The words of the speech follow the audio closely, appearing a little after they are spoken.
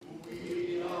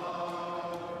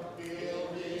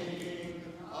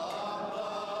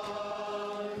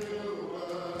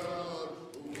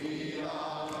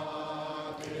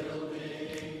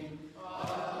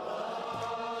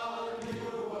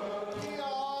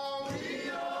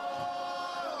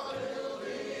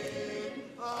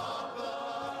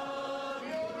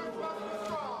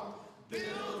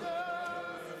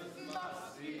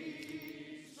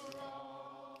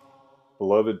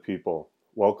Beloved people,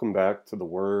 welcome back to the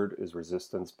Word is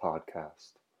Resistance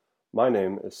podcast. My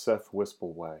name is Seth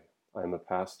Wispelway. I am a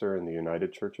pastor in the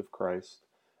United Church of Christ,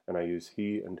 and I use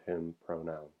he and him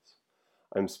pronouns.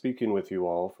 I am speaking with you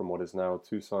all from what is now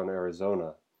Tucson,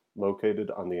 Arizona, located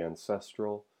on the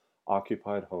ancestral,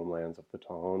 occupied homelands of the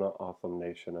Tohono O'odham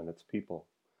Nation and its people,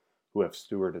 who have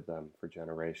stewarded them for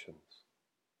generations.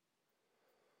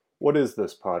 What is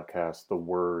this podcast, The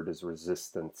Word is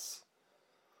Resistance?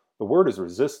 The Word is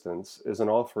Resistance is an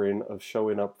offering of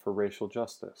showing up for racial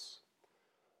justice.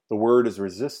 The Word is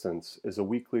Resistance is a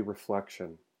weekly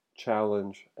reflection,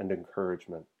 challenge, and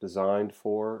encouragement designed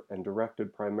for and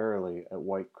directed primarily at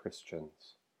white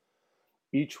Christians.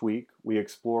 Each week, we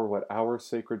explore what our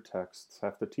sacred texts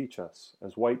have to teach us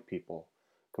as white people,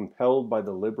 compelled by the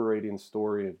liberating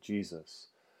story of Jesus,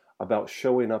 about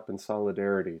showing up in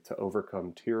solidarity to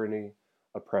overcome tyranny,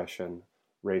 oppression,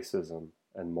 racism,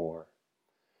 and more.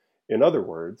 In other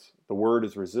words, the Word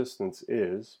is Resistance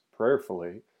is,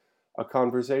 prayerfully, a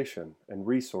conversation and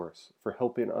resource for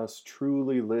helping us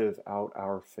truly live out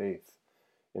our faith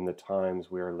in the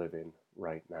times we are living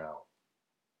right now.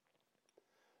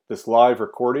 This live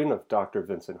recording of Dr.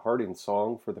 Vincent Harding's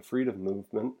song for the Freedom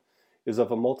Movement is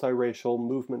of a multiracial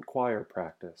movement choir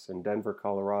practice in Denver,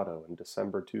 Colorado in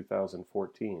December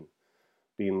 2014,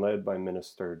 being led by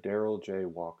Minister Daryl J.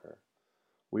 Walker.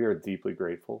 We are deeply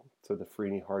grateful to the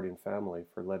Freeney Harding family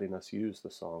for letting us use the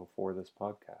song for this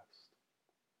podcast.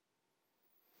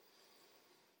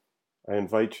 I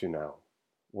invite you now,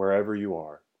 wherever you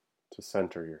are, to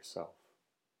center yourself.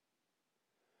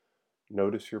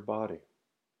 Notice your body.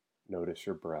 Notice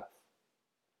your breath.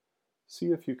 See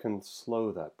if you can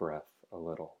slow that breath a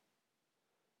little.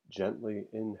 Gently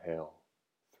inhale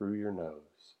through your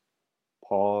nose.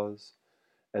 Pause,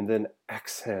 and then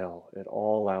exhale it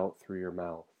all out through your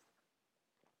mouth.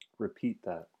 Repeat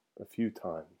that a few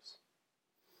times.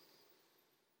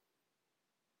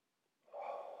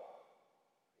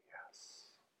 Yes.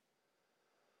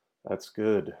 That's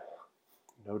good.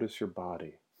 Notice your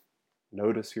body.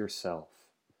 Notice yourself.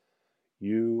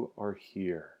 You are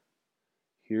here.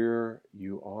 Here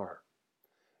you are.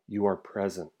 You are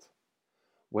present.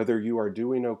 Whether you are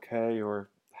doing okay or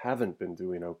haven't been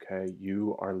doing okay,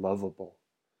 you are lovable.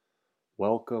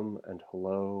 Welcome and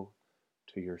hello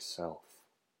to yourself.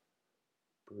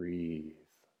 Breathe.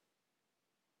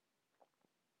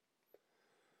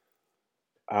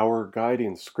 Our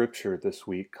guiding scripture this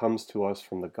week comes to us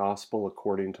from the Gospel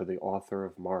according to the author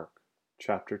of Mark,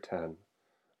 chapter 10,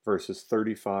 verses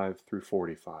 35 through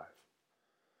 45.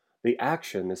 The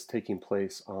action is taking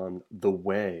place on the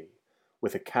way,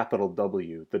 with a capital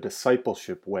W, the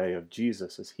discipleship way of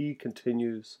Jesus, as he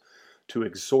continues to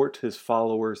exhort his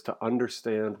followers to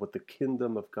understand what the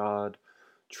kingdom of God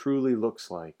truly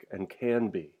looks like and can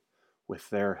be with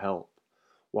their help,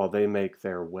 while they make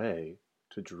their way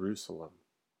to Jerusalem.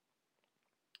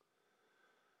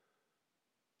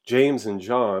 James and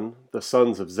John, the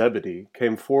sons of Zebedee,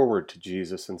 came forward to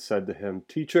Jesus and said to him,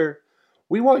 "Teacher,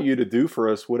 we want you to do for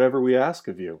us whatever we ask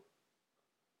of you."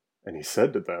 And he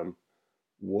said to them,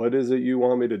 "What is it you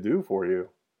want me to do for you?"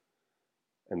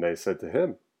 And they said to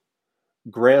him,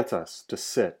 "Grant us to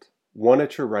sit, one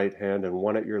at your right hand and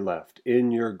one at your left, in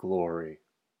your glory."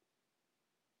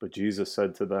 But Jesus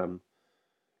said to them,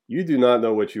 "You do not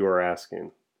know what you are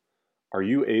asking. Are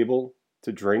you able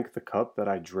to drink the cup that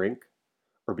I drink,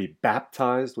 or be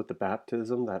baptized with the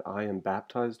baptism that I am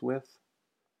baptized with?"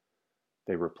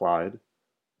 They replied,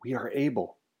 "We are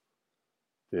able."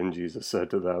 Then Jesus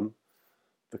said to them,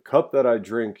 "The cup that I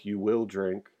drink you will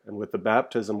drink, and with the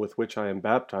baptism with which I am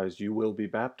baptized you will be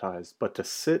baptized. But to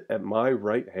sit at my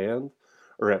right hand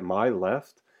or at my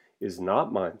left is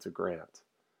not mine to grant,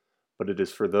 but it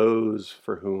is for those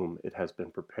for whom it has been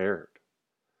prepared."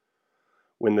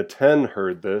 When the 10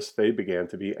 heard this, they began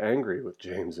to be angry with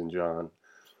James and John.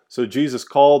 So Jesus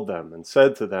called them and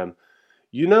said to them,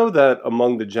 "You know that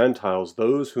among the Gentiles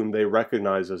those whom they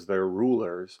recognize as their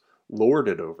rulers lord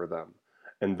it over them,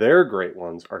 and their great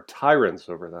ones are tyrants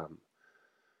over them.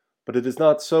 But it is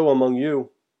not so among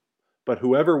you. But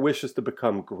whoever wishes to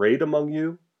become great among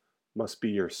you must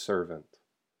be your servant.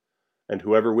 And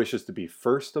whoever wishes to be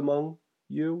first among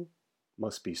you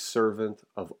must be servant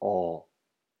of all.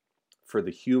 For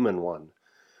the human one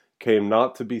came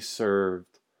not to be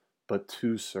served, but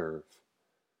to serve,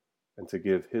 and to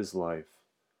give his life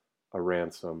a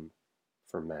ransom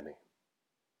for many."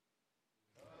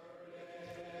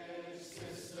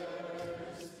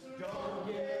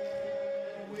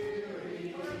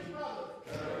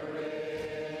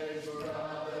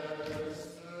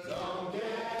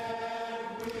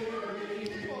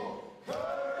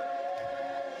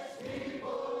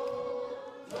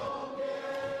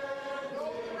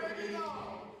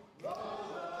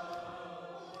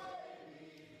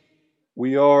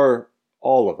 We are,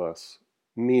 all of us,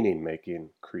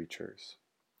 meaning-making creatures.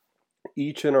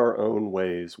 Each in our own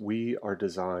ways, we are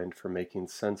designed for making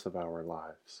sense of our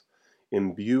lives,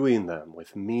 imbuing them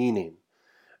with meaning,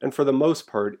 and for the most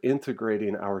part,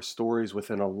 integrating our stories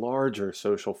within a larger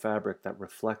social fabric that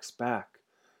reflects back,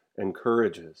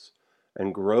 encourages,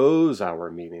 and grows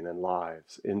our meaning and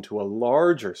lives into a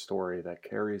larger story that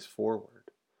carries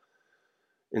forward.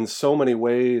 In so many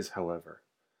ways, however,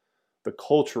 the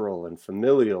cultural and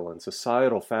familial and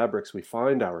societal fabrics we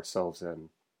find ourselves in,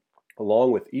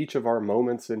 along with each of our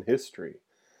moments in history,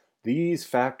 these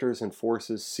factors and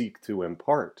forces seek to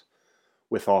impart,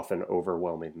 with often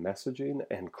overwhelming messaging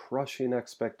and crushing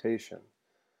expectation,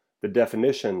 the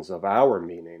definitions of our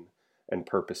meaning and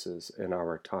purposes in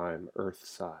our time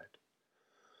earthside.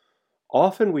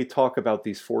 Often we talk about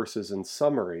these forces in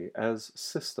summary as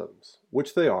systems,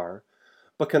 which they are,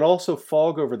 but can also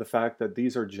fog over the fact that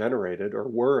these are generated, or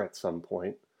were at some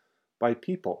point, by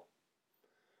people.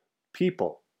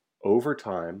 People, over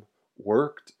time,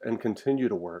 worked and continue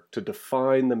to work to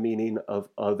define the meaning of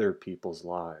other people's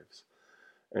lives,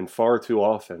 and far too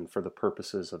often for the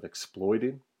purposes of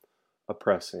exploiting,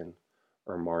 oppressing,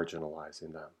 or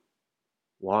marginalizing them.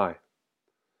 Why?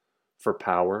 For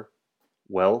power,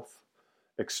 wealth,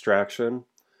 extraction,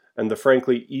 and the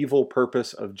frankly evil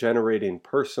purpose of generating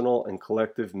personal and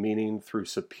collective meaning through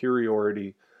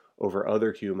superiority over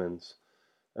other humans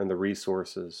and the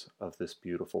resources of this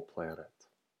beautiful planet.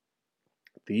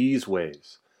 These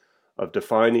ways of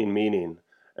defining meaning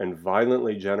and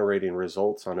violently generating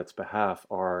results on its behalf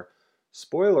are,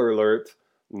 spoiler alert,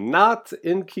 not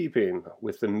in keeping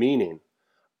with the meaning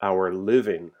our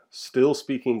living, still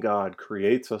speaking God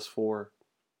creates us for,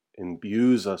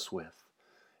 imbues us with,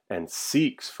 and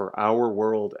seeks for our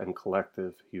world and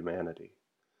collective humanity.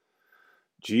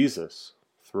 Jesus,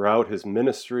 throughout his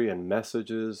ministry and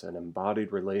messages and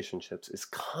embodied relationships, is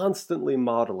constantly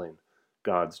modeling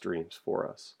God's dreams for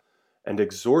us and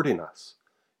exhorting us,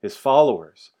 his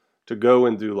followers, to go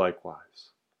and do likewise.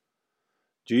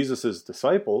 Jesus'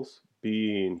 disciples,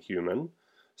 being human,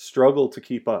 struggle to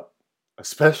keep up,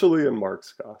 especially in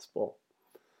Mark's gospel.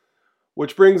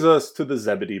 Which brings us to the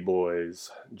Zebedee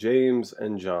boys, James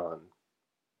and John.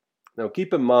 Now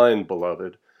keep in mind,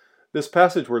 beloved, this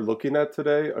passage we're looking at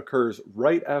today occurs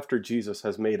right after Jesus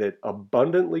has made it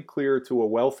abundantly clear to a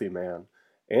wealthy man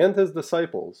and his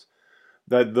disciples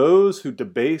that those who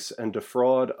debase and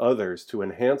defraud others to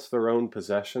enhance their own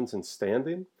possessions and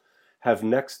standing have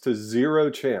next to zero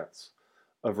chance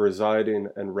of residing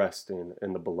and resting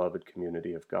in the beloved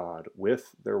community of God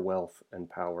with their wealth and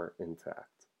power intact.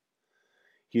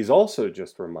 He's also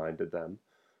just reminded them,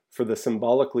 for the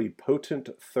symbolically potent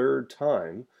third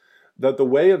time, that the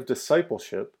way of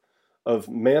discipleship, of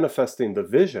manifesting the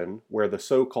vision where the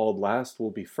so-called last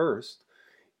will be first,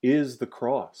 is the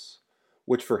cross,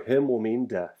 which for him will mean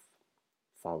death,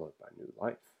 followed by new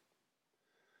life.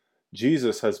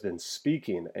 Jesus has been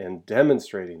speaking and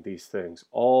demonstrating these things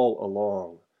all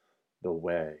along the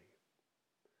way.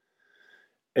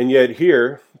 And yet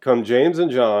here come James and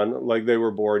John like they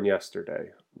were born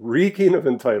yesterday, reeking of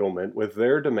entitlement with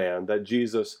their demand that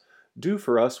Jesus do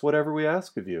for us whatever we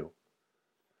ask of you.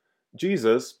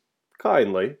 Jesus,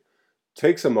 kindly,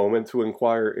 takes a moment to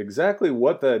inquire exactly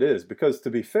what that is, because to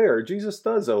be fair, Jesus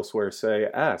does elsewhere say,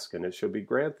 ask and it shall be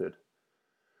granted.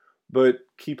 But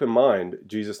keep in mind,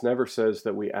 Jesus never says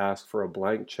that we ask for a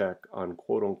blank check on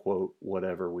quote-unquote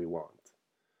whatever we want.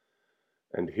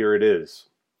 And here it is,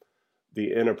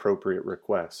 the inappropriate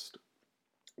request.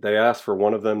 They ask for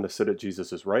one of them to sit at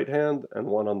Jesus' right hand and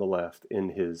one on the left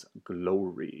in his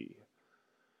glory.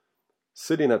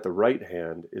 Sitting at the right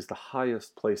hand is the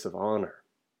highest place of honor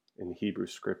in Hebrew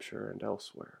scripture and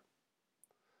elsewhere.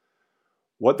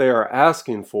 What they are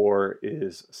asking for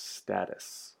is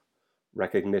status,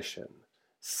 recognition.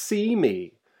 See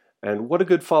me, and what a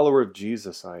good follower of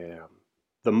Jesus I am,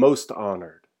 the most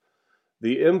honored.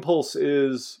 The impulse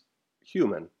is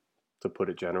human, to put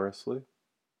it generously.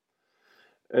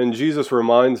 And Jesus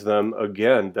reminds them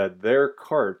again that their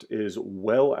cart is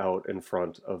well out in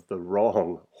front of the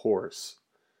wrong horse.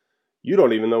 You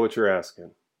don't even know what you're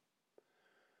asking.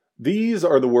 These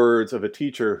are the words of a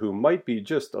teacher who might be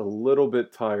just a little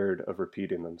bit tired of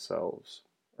repeating themselves,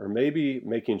 or maybe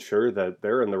making sure that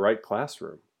they're in the right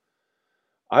classroom.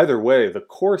 Either way, the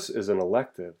course is an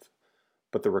elective,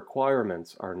 but the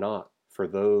requirements are not for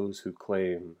those who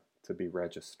claim to be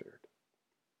registered.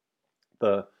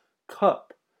 The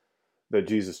cup that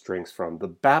Jesus drinks from, the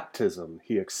baptism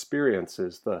he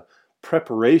experiences, the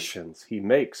preparations he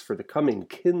makes for the coming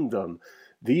kingdom,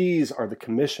 these are the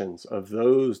commissions of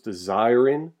those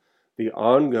desiring the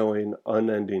ongoing,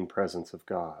 unending presence of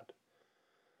God.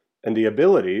 And the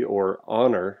ability, or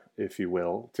honor, if you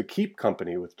will, to keep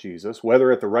company with Jesus,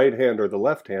 whether at the right hand or the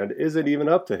left hand, isn't even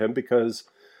up to him, because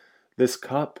this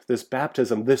cup, this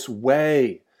baptism, this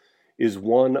way is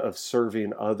one of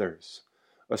serving others,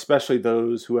 especially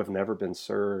those who have never been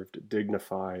served,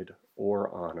 dignified,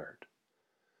 or honored.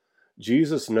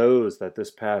 Jesus knows that this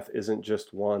path isn't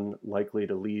just one likely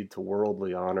to lead to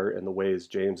worldly honor in the ways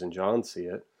James and John see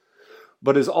it,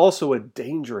 but is also a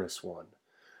dangerous one,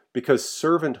 because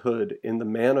servanthood in the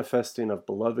manifesting of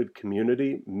beloved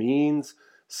community means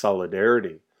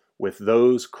solidarity with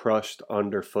those crushed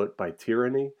underfoot by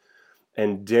tyranny,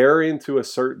 and daring to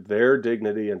assert their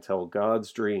dignity until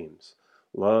God's dreams,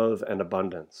 love, and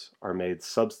abundance are made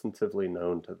substantively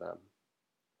known to them.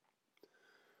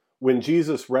 When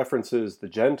Jesus references the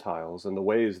Gentiles and the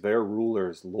ways their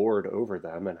rulers lord over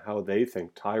them and how they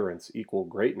think tyrants equal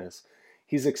greatness,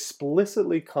 he's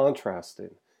explicitly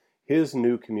contrasting his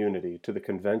new community to the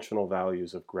conventional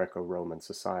values of Greco-Roman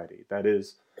society, that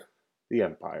is, the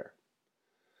empire.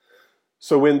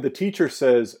 So when the teacher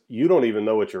says, "You don't even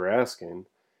know what you're asking,"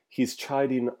 he's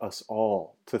chiding us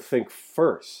all to think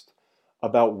first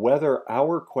about whether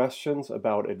our questions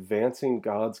about advancing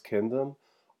God's kingdom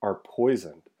are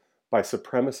poisoned by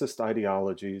supremacist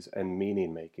ideologies and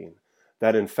meaning-making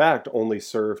that in fact only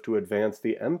serve to advance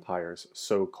the empire's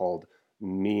so-called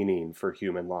meaning for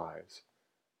human lives,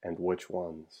 and which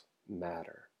ones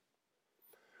matter.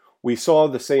 We saw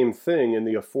the same thing in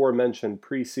the aforementioned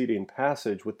preceding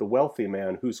passage with the wealthy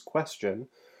man whose question,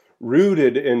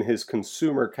 rooted in his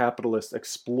consumer capitalist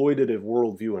exploitative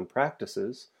worldview and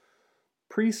practices,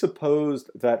 presupposed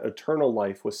that eternal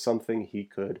life was something he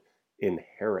could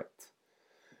inherit.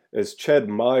 As Ched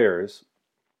Myers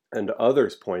and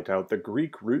others point out, the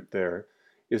Greek root there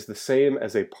is the same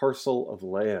as a parcel of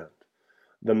land.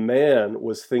 The man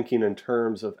was thinking in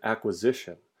terms of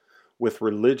acquisition, with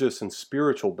religious and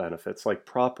spiritual benefits like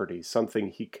property, something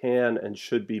he can and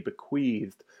should be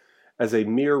bequeathed as a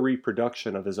mere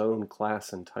reproduction of his own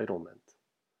class entitlement.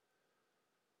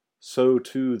 So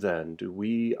too then do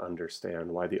we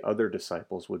understand why the other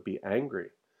disciples would be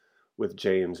angry with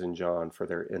James and John for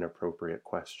their inappropriate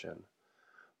question.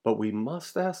 But we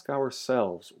must ask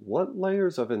ourselves what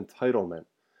layers of entitlement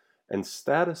and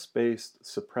status-based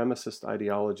supremacist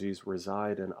ideologies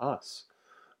reside in us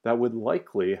that would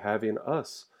likely having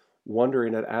us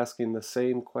wondering at asking the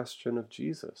same question of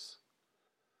Jesus.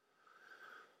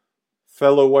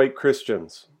 Fellow white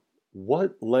Christians,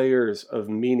 what layers of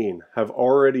meaning have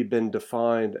already been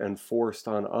defined and forced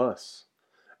on us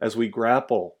as we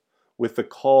grapple with the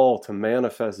call to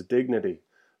manifest dignity,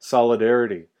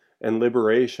 solidarity, and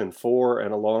liberation for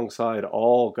and alongside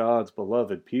all God's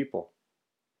beloved people?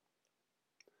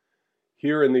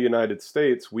 Here in the United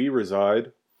States, we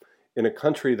reside in a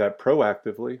country that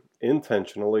proactively,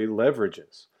 intentionally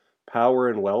leverages power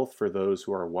and wealth for those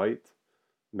who are white,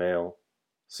 male,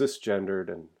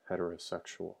 cisgendered, and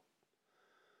heterosexual.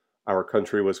 Our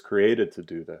country was created to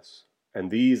do this, and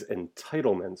these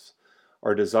entitlements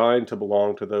are designed to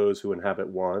belong to those who inhabit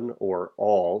one, or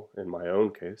all, in my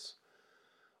own case,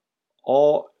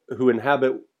 all who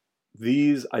inhabit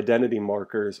these identity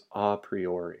markers a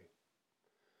priori.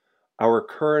 Our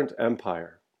current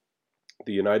empire,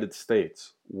 the United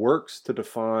States, works to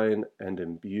define and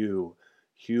imbue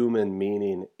human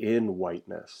meaning in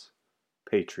whiteness,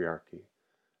 patriarchy,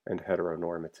 and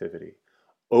heteronormativity,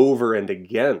 over and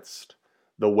against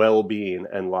the well-being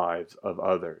and lives of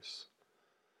others.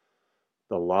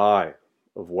 The lie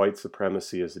of white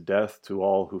supremacy is death to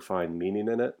all who find meaning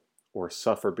in it or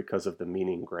suffer because of the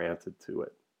meaning granted to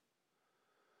it.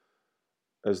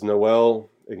 As Noel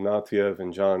Ignatieff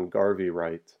and John Garvey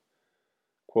write,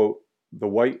 quote, "The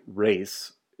white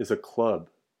race is a club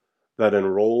that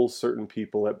enrolls certain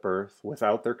people at birth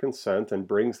without their consent and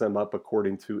brings them up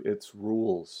according to its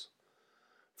rules.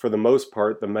 For the most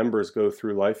part, the members go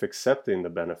through life accepting the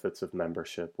benefits of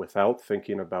membership without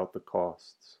thinking about the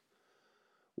costs.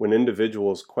 When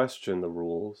individuals question the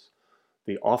rules,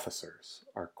 the officers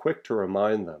are quick to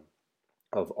remind them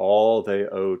of all they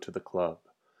owe to the club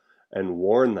and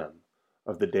warn them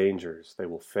of the dangers they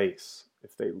will face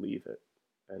if they leave it."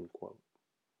 End quote.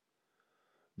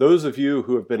 Those of you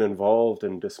who have been involved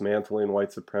in dismantling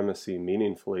white supremacy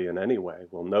meaningfully in any way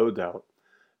will no doubt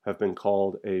have been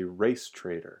called a race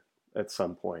traitor at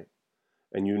some point,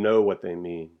 and you know what they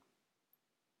mean.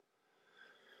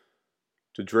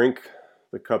 To drink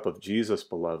the cup of Jesus,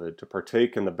 beloved, to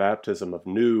partake in the baptism of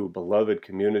new, beloved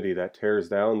community that tears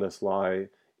down this lie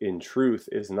in truth,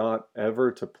 is not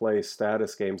ever to play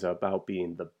status games about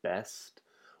being the best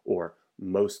or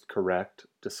most correct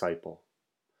disciple.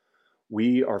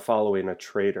 We are following a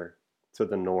traitor to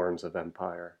the norms of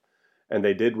empire, and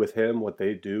they did with him what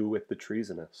they do with the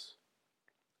treasonous.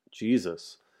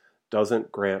 Jesus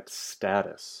doesn't grant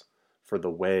status for the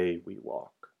way we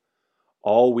walk.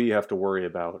 All we have to worry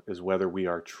about is whether we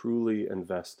are truly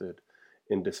invested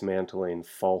in dismantling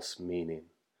false meaning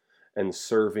and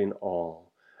serving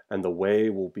all, and the way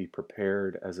will be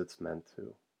prepared as it's meant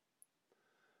to.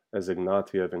 As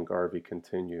Ignatiev and Garvey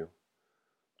continue,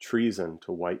 treason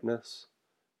to whiteness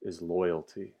is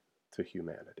loyalty to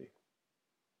humanity.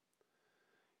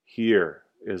 Here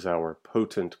is our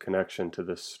potent connection to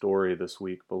this story this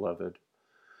week, beloved.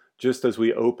 Just as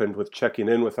we opened with checking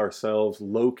in with ourselves,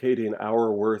 locating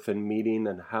our worth and meaning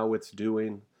and how it's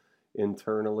doing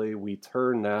internally, we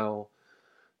turn now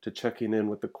to checking in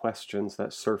with the questions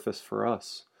that surface for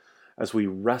us as we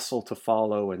wrestle to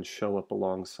follow and show up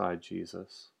alongside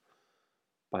Jesus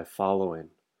by following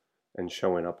and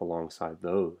showing up alongside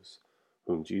those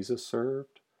whom Jesus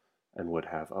served and would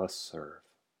have us serve.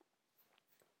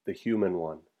 The human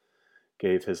one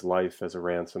gave his life as a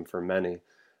ransom for many,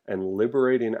 and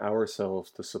liberating ourselves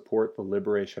to support the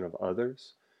liberation of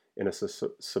others in a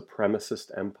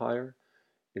supremacist empire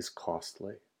is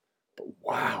costly. But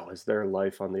wow, is there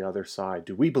life on the other side?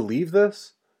 Do we believe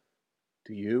this?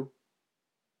 Do you?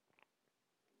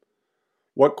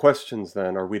 What questions,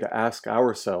 then, are we to ask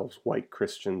ourselves, white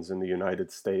Christians in the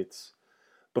United States,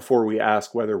 before we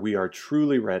ask whether we are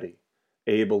truly ready,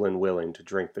 able, and willing to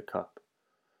drink the cup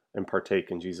and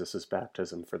partake in Jesus'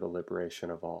 baptism for the liberation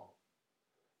of all?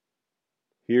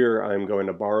 Here I am going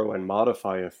to borrow and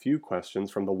modify a few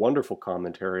questions from the wonderful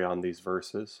commentary on these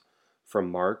verses from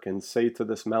Mark and Say to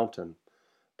This Mountain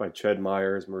by Ched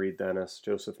Myers, Marie Dennis,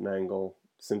 Joseph Nangle,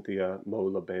 Cynthia Mo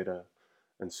Labeda,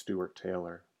 and Stuart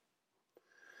Taylor.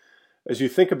 As you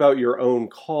think about your own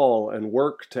call and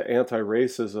work to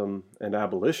anti-racism and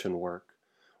abolition work,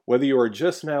 whether you are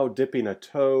just now dipping a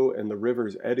toe in the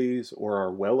river's eddies or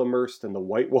are well immersed in the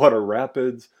whitewater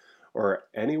rapids or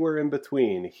anywhere in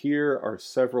between, here are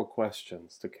several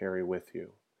questions to carry with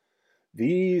you.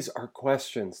 These are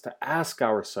questions to ask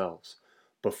ourselves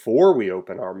before we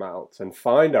open our mouths and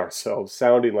find ourselves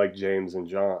sounding like James and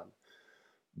John.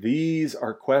 These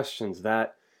are questions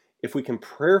that, if we can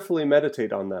prayerfully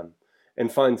meditate on them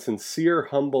and find sincere,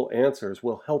 humble answers,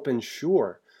 will help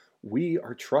ensure we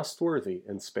are trustworthy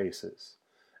in spaces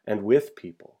and with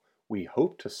people we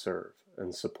hope to serve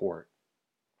and support.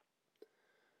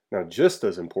 Now, just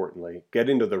as importantly,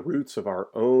 getting to the roots of our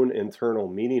own internal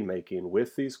meaning making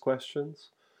with these questions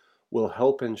will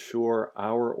help ensure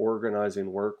our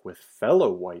organizing work with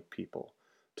fellow white people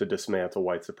to dismantle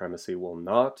white supremacy will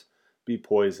not be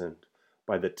poisoned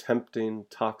by the tempting,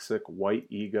 toxic white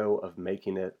ego of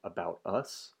making it about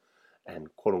us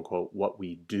and quote-unquote what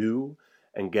we do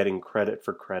and getting credit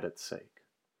for credit's sake.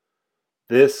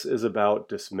 This is about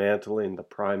dismantling the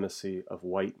primacy of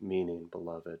white meaning,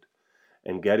 beloved,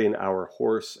 and getting our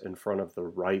horse in front of the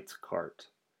right cart,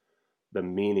 the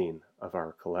meaning of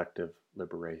our collective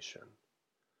liberation.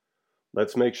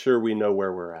 Let's make sure we know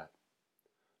where we're at.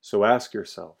 So ask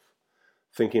yourself,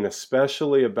 thinking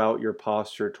especially about your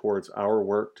posture towards our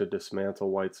work to dismantle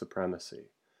white supremacy,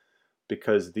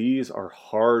 because these are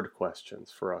hard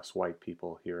questions for us white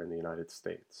people here in the United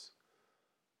States.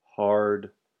 Hard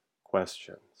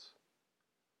questions.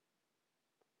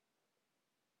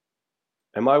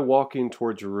 Am I walking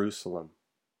toward Jerusalem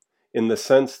in the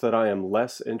sense that I am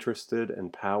less interested in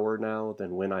power now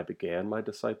than when I began my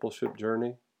discipleship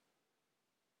journey?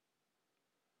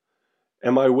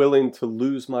 Am I willing to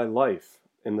lose my life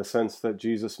in the sense that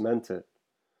Jesus meant it,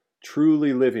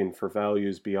 truly living for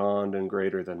values beyond and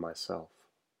greater than myself?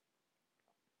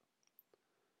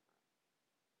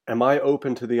 Am I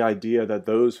open to the idea that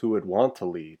those who would want to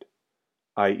lead,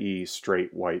 i.e.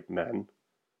 straight white men,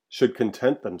 should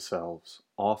content themselves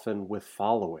often with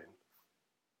following?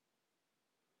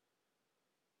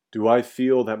 Do I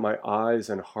feel that my eyes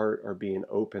and heart are being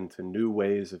open to new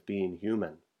ways of being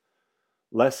human,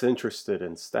 less interested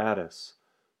in status,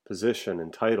 position,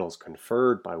 and titles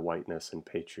conferred by whiteness and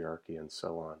patriarchy and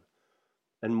so on,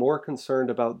 and more concerned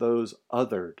about those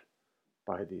othered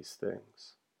by these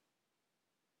things?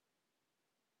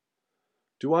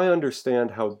 Do I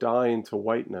understand how dying to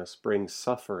whiteness brings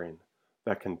suffering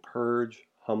that can purge,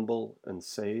 humble, and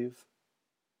save?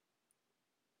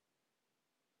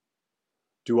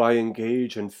 Do I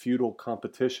engage in futile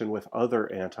competition with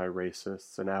other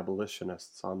anti-racists and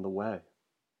abolitionists on the way?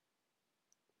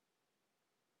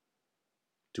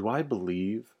 Do I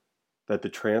believe that the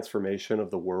transformation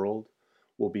of the world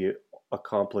will be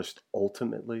accomplished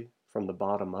ultimately from the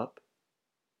bottom up?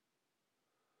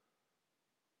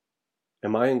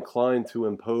 Am I inclined to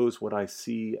impose what I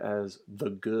see as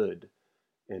the good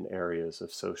in areas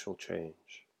of social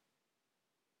change?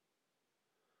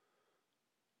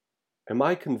 Am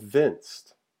I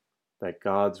convinced that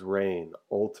God's reign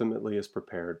ultimately is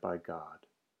prepared by God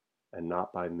and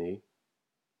not by me?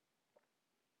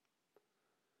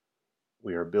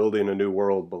 We are building a new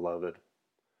world, beloved.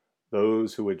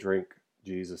 Those who would drink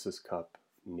Jesus' cup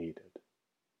need it.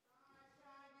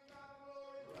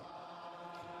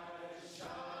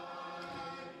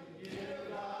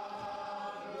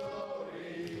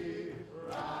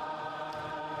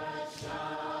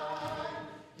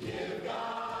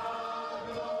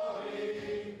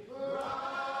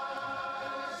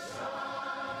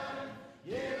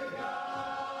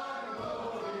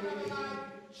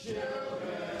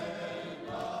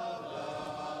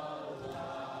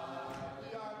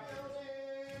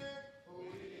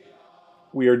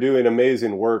 We are doing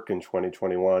amazing work in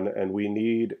 2021, and we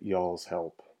need y'all's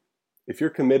help. If you're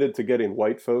committed to getting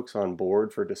white folks on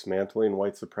board for dismantling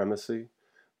white supremacy,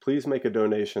 please make a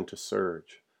donation to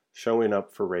Surge, Showing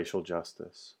Up for Racial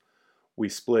Justice. We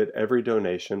split every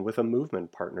donation with a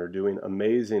movement partner doing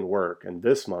amazing work, and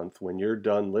this month, when you're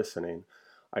done listening,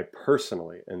 I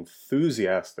personally,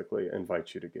 enthusiastically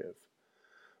invite you to give.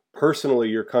 Personally,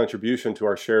 your contribution to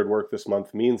our shared work this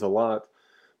month means a lot,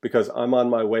 because I'm on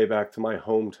my way back to my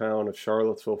hometown of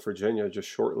Charlottesville, Virginia, just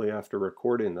shortly after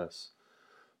recording this,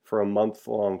 for a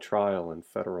month-long trial in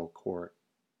federal court.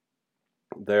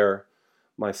 There,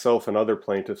 myself and other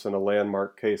plaintiffs in a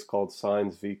landmark case called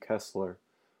Sines v. Kessler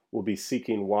will be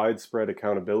seeking widespread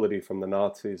accountability from the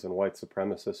Nazis and white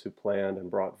supremacists who planned and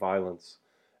brought violence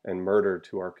and murder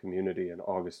to our community in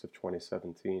August of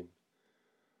 2017.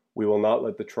 We will not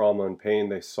let the trauma and pain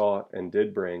they sought and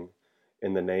did bring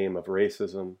in the name of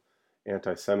racism,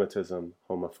 anti-Semitism,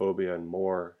 homophobia, and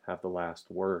more have the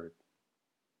last word.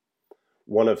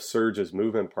 One of Surge's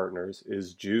movement partners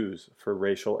is Jews for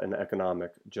Racial and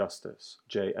Economic Justice,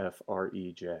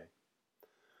 JFREJ.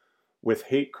 With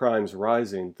hate crimes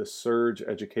rising, the Surge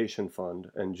Education Fund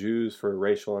and Jews for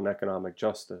Racial and Economic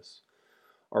Justice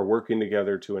are working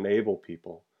together to enable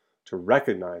people to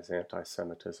recognize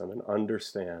anti-Semitism and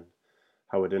understand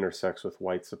how it intersects with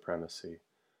white supremacy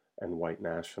and white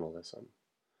nationalism.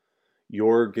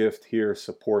 Your gift here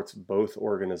supports both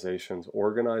organizations'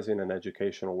 organizing and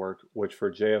educational work, which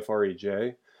for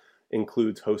JFREJ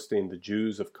includes hosting the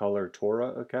Jews of Color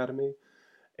Torah Academy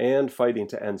and fighting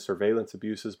to end surveillance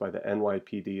abuses by the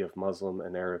NYPD of Muslim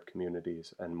and Arab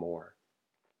communities, and more.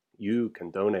 You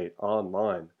can donate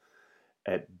online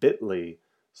at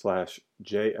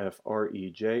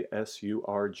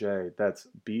bit.ly/JFREJSURJ. That's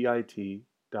bit.ly/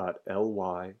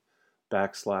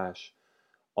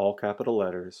 all capital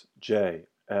letters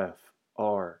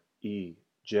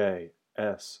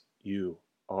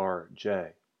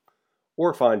JFREJSURJ,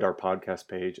 or find our podcast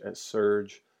page at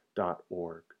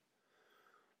surge.org.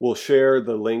 We'll share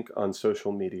the link on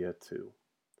social media too.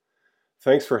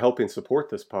 Thanks for helping support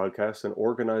this podcast and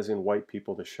organizing white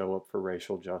people to show up for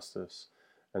racial justice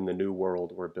and the new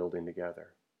world we're building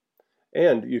together.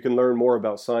 And you can learn more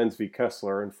about Sines v.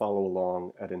 Kessler and follow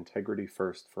along at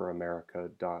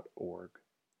integrityfirstforamerica.org.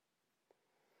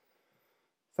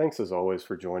 Thanks as always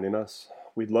for joining us.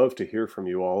 We'd love to hear from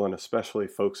you all, and especially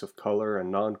folks of color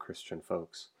and non-Christian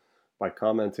folks, by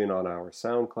commenting on our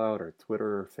SoundCloud or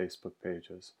Twitter or Facebook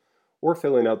pages, or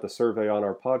filling out the survey on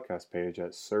our podcast page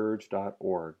at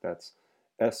surge.org. That's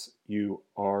surj.org.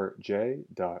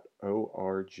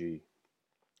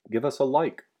 Give us a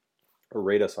like, or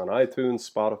rate us on iTunes,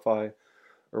 Spotify,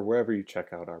 or wherever you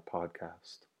check out our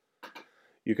podcast.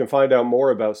 You can find out more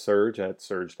about Surge at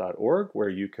surge.org, where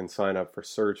you can sign up for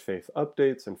Surge Faith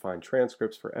updates and find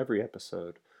transcripts for every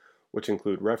episode, which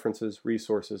include references,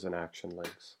 resources, and action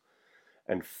links.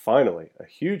 And finally, a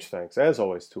huge thanks, as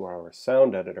always, to our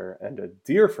sound editor and a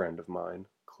dear friend of mine,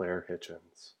 Claire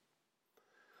Hitchens.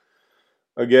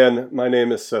 Again, my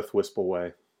name is Seth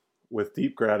Wispelway. With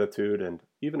deep gratitude and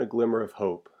even a glimmer of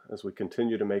hope as we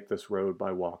continue to make this road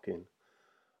by walking,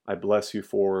 I bless you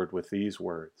forward with these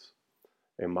words,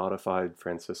 a modified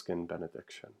Franciscan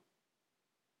benediction.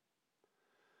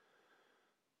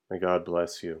 May God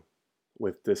bless you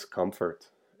with discomfort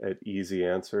at easy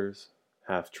answers,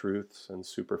 half-truths, and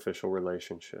superficial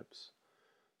relationships,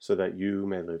 so that you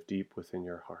may live deep within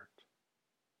your heart.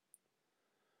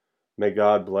 May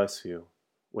God bless you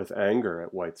with anger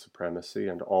at white supremacy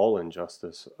and all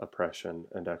injustice, oppression,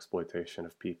 and exploitation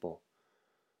of people,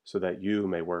 so that you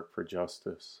may work for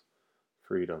justice,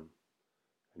 freedom,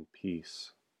 and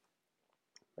peace.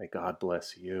 May God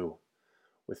bless you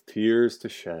with tears to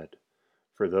shed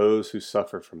for those who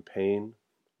suffer from pain,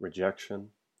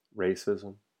 rejection,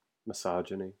 racism,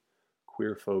 misogyny,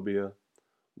 queerphobia,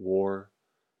 war,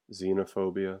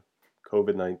 xenophobia,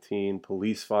 COVID-19,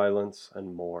 police violence,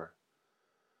 and more,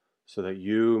 so that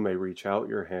you may reach out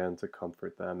your hand to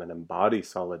comfort them and embody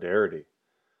solidarity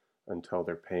until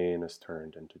their pain is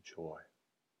turned into joy.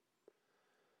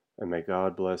 And may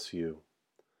God bless you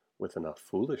with enough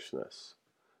foolishness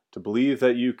to believe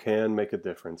that you can make a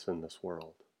difference in this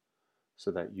world,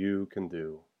 so that you can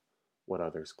do what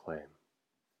others claim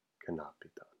cannot be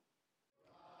done.